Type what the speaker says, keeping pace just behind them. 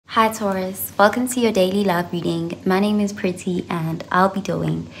Hi Taurus, welcome to your daily love reading. My name is Pretty and I'll be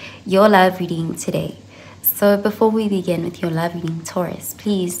doing your love reading today. So before we begin with your love reading, Taurus,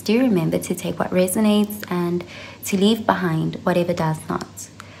 please do remember to take what resonates and to leave behind whatever does not.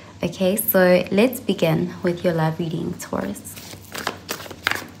 Okay, so let's begin with your love reading, Taurus.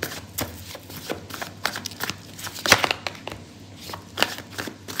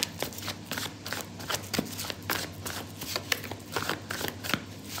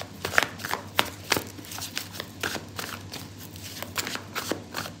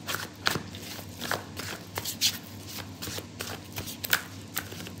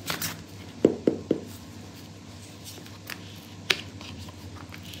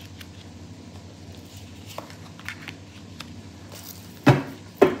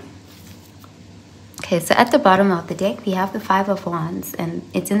 Okay, so at the bottom of the deck, we have the Five of Wands, and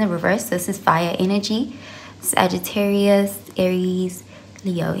it's in the reverse. This is fire energy, Sagittarius, Aries,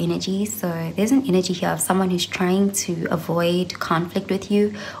 Leo energy. So there's an energy here of someone who's trying to avoid conflict with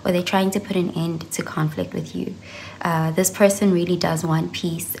you, or they're trying to put an end to conflict with you. This person really does want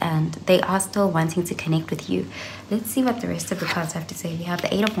peace, and they are still wanting to connect with you. Let's see what the rest of the cards have to say. We have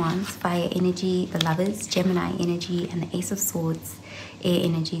the Eight of Wands, fire energy, the Lovers, Gemini energy, and the Ace of Swords, air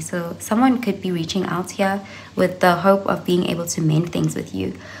energy. So someone could be reaching out here with the hope of being able to mend things with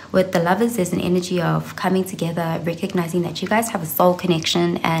you. With the Lovers, there's an energy of coming together, recognizing that you guys have a soul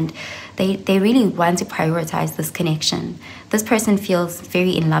connection, and they really want to prioritize this connection. This person feels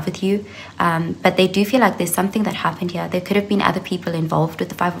very in love with you, but they do feel like there's something that happened here. There could have been other people involved with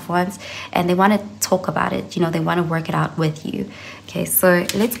the Five of Wands, and they want to talk about it. You know, they want to work it out with you. Okay, so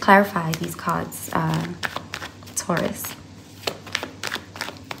let's clarify these cards, Taurus.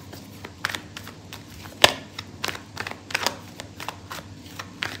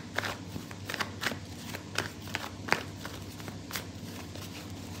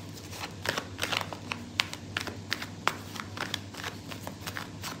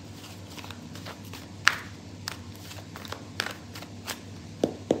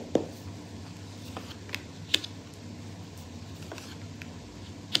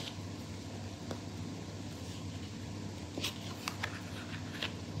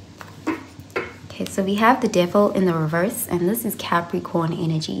 Okay, so we have the Devil in the reverse, and this is Capricorn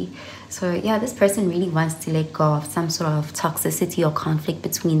energy. So yeah, this person really wants to let go of some sort of toxicity or conflict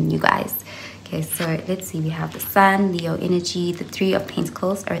between you guys. Okay, so let's see, we have the Sun, Leo energy, the Three of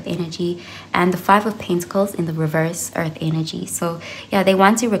Pentacles, Earth energy, and the Five of Pentacles in the reverse, Earth energy. So yeah, they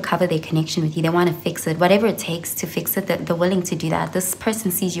want to recover their connection with you. They want to fix it. Whatever it takes to fix it, they're willing to do that. This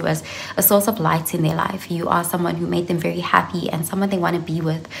person sees you as a source of light in their life. You are someone who made them very happy and someone they want to be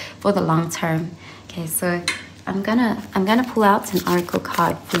with for the long term. Okay, so I'm gonna pull out an oracle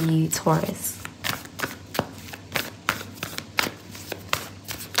card for you, Taurus.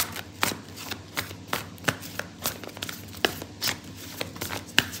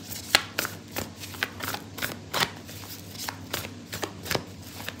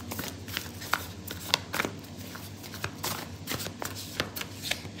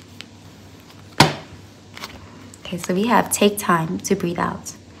 Okay, so we have take time to breathe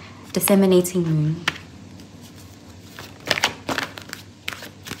out. Disseminating moon.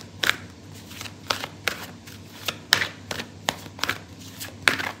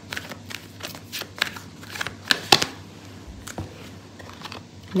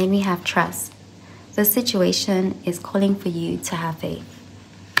 And then we have trust. The situation is calling for you to have faith.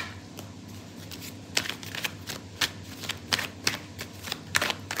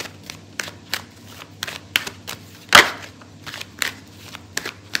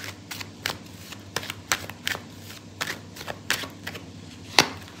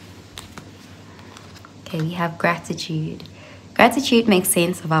 Okay, we have gratitude. Gratitude makes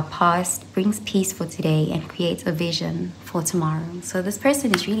sense of our past, brings peace for today, and creates a vision for tomorrow. So this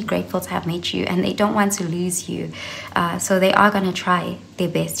person is really grateful to have met you, and they don't want to lose you. So they are going to try their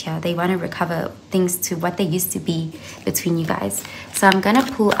best here. They want to recover things to what they used to be between you guys. So I'm going to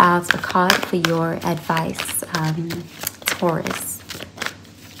pull out a card for your advice, Taurus.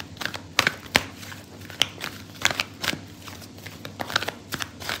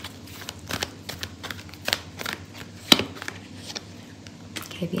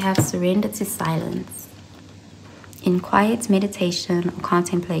 We have surrender to silence. In quiet meditation or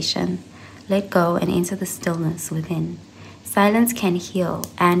contemplation, let go and enter the stillness within. Silence can heal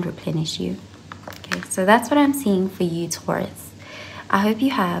and replenish you. Okay, so that's what I'm seeing for you, Taurus. I hope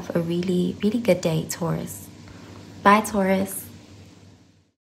you have a really, really good day, Taurus. Bye, Taurus.